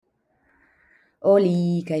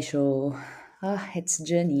Oli, Kaisho. It's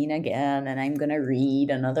Janine again, and I'm gonna read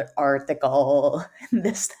another article.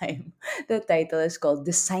 This time, the title is called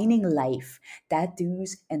Designing Life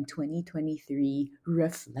Tattoos and 2023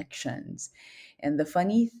 Reflections. And the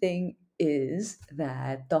funny thing is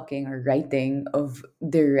that talking or writing of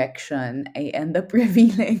direction, I end up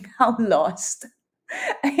revealing how lost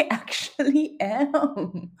I actually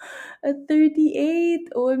am at 38.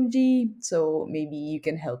 OMG. So maybe you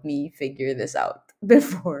can help me figure this out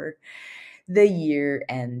before the year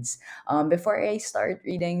ends. Before I start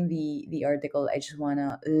reading the article, I just want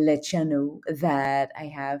to let you know that I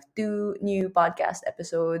have two new podcast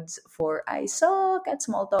episodes for I Suck at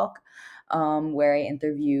Small Talk, where I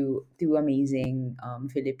interview two amazing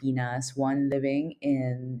Filipinas, one living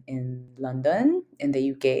in London, in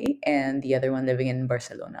the UK, and the other one living in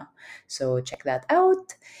Barcelona. So check that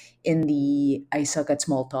out in the I Suck at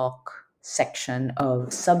Small Talk section of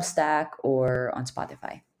Substack or on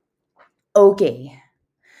Spotify. Okay,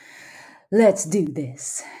 let's do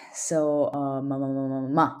this. So,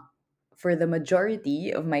 for the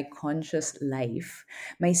majority of my conscious life,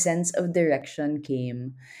 my sense of direction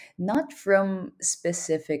came not from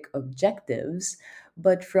specific objectives,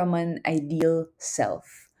 but from an ideal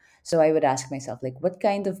self. So I would ask myself, like, what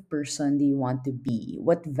kind of person do you want to be?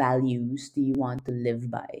 What values do you want to live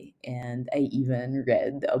by? And I even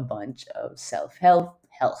read a bunch of self-help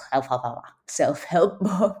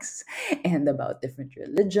books and about different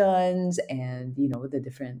religions and the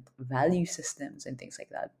different value systems and things like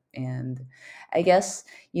that. And I guess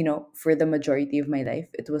for the majority of my life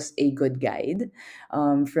it was a good guide.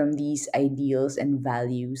 From these ideals and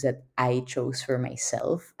values that I chose for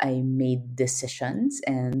myself, I made decisions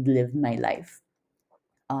and lived my life.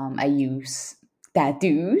 I use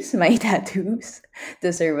my tattoos,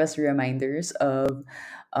 to serve as reminders of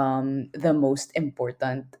the most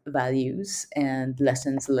important values and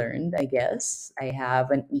lessons learned, I guess. I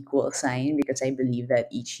have an equal sign because I believe that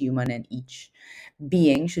each human and each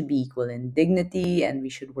being should be equal in dignity and we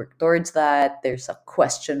should work towards that. There's a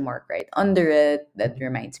question mark right under it that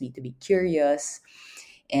reminds me to be curious.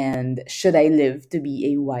 And should I live to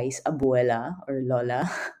be a wise abuela or lola,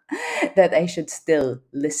 that I should still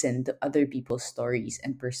listen to other people's stories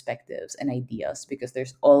and perspectives and ideas because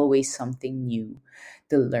there's always something new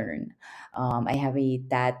to learn. I have a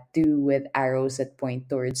tattoo with arrows that point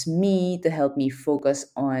towards me to help me focus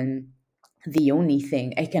on the only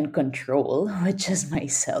thing I can control, which is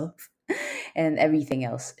myself. And everything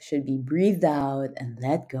else should be breathed out and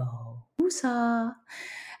let go. Usa.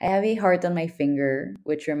 I have a heart on my finger,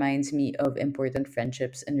 which reminds me of important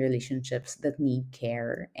friendships and relationships that need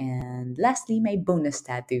care. And lastly, my bonus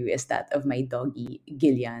tattoo is that of my doggy,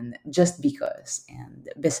 Gillian, just because. And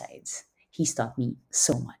besides, he's taught me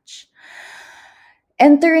so much.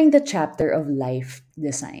 Entering the chapter of life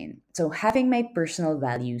design. So, having my personal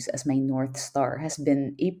values as my North Star has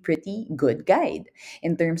been a pretty good guide.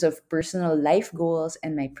 In terms of personal life goals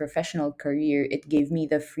and my professional career, it gave me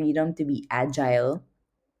the freedom to be agile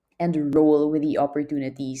and roll with the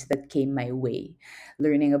opportunities that came my way,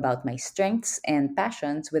 learning about my strengths and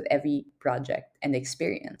passions with every project and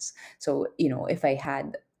experience. So, if I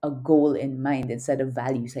had a goal in mind instead of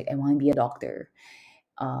values, like I want to be a doctor,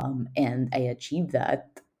 and I achieved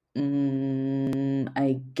that,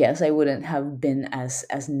 I guess I wouldn't have been as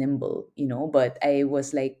nimble, but I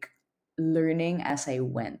was like learning as I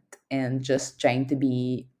went and just trying to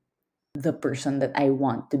be the person that I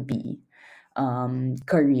want to be,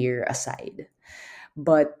 career aside.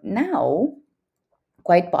 But now,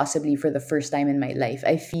 quite possibly for the first time in my life,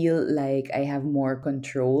 I feel like I have more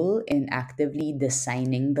control in actively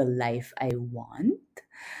designing the life I want.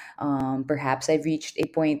 Perhaps I've reached a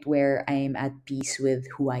point where I'm at peace with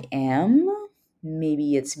who I am.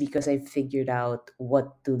 Maybe it's because I've figured out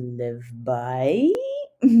what to live by.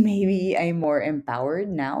 Maybe I'm more empowered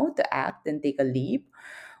now to act and take a leap.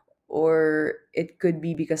 Or it could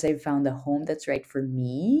be because I found a home that's right for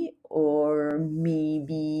me. Or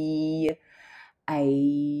maybe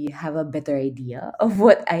I have a better idea of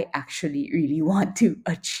what I actually really want to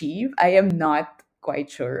achieve. I am not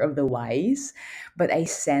quite sure of the whys, but I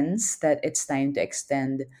sense that it's time to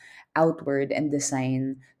extend outward and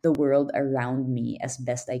design the world around me as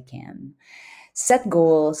best I can. Set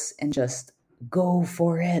goals and just go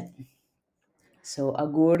for it. So,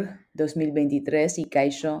 Agur 2023 y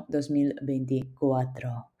Kaisho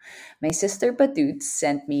 2024. My sister Patut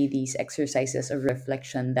sent me these exercises of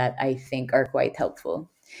reflection that I think are quite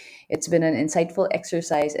helpful. It's been an insightful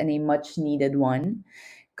exercise and a much needed one,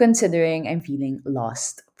 considering I'm feeling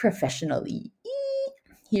lost professionally.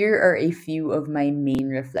 Here are a few of my main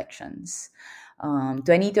reflections.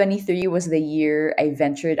 2023 was the year I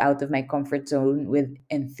ventured out of my comfort zone with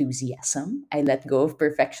enthusiasm. I let go of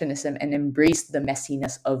perfectionism and embraced the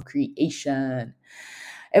messiness of creation.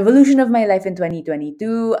 Evolution of my life in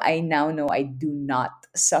 2022, I now know I do not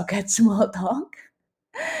suck at small talk.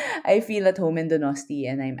 I feel at home in Donosti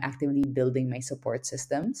and I'm actively building my support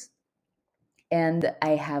systems. And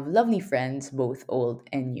I have lovely friends, both old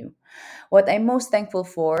and new. What I'm most thankful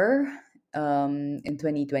for in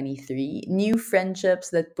 2023, new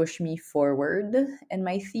friendships that push me forward, and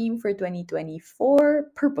my theme for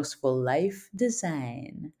 2024, purposeful life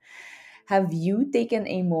design. Have you taken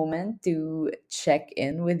a moment to check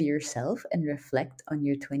in with yourself and reflect on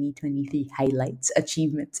your 2023 highlights,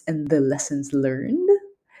 achievements, and the lessons learned?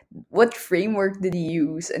 What framework did you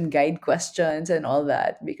use and guide questions and all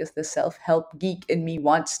that? Because the self help geek in me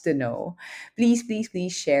wants to know. Please, please,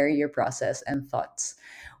 please share your process and thoughts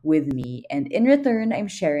with me. And in return, I'm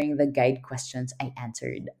sharing the guide questions I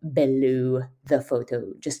answered below the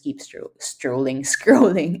photo. Just keep strolling,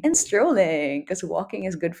 scrolling, and strolling because walking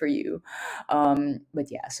is good for you.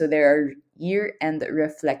 But yeah, so there are year end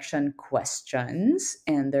reflection questions,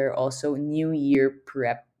 and there are also new year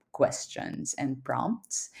prep questions and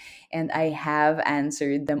prompts, and I have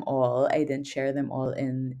answered them all. I didn't share them all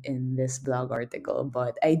in this blog article,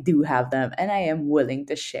 but I do have them and I am willing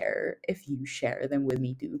to share if you share them with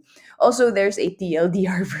me too. Also, there's a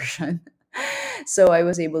TLDR version. So I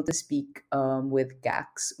was able to speak with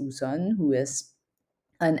Gax Uson, who is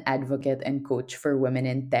an advocate and coach for women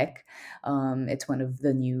in tech. It's one of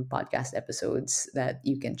the new podcast episodes that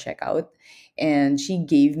you can check out. And she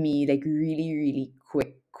gave me like really, really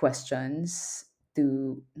quick questions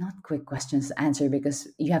to, not quick questions to answer because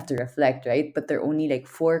you have to reflect, right? But they're only like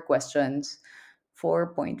four questions,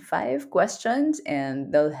 4.5 questions,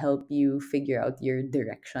 and they'll help you figure out your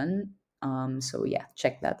direction. So yeah,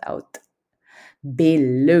 check that out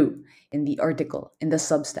below in the article in the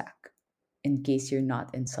Substack. In case you're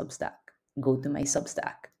not in Substack, go to my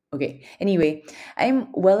Substack. Okay, anyway,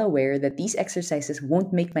 I'm well aware that these exercises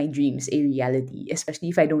won't make my dreams a reality, especially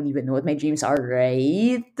if I don't even know what my dreams are,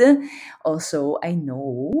 right? Also, I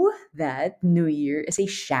know that New Year is a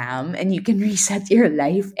sham and you can reset your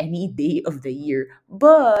life any day of the year.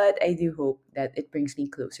 But I do hope that it brings me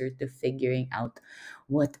closer to figuring out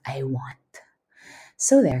what I want.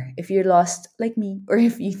 So there, if you're lost like me, or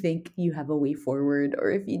if you think you have a way forward, or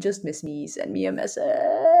if you just miss me, send me a message.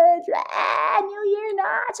 Ah, New Year,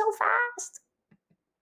 not so fast.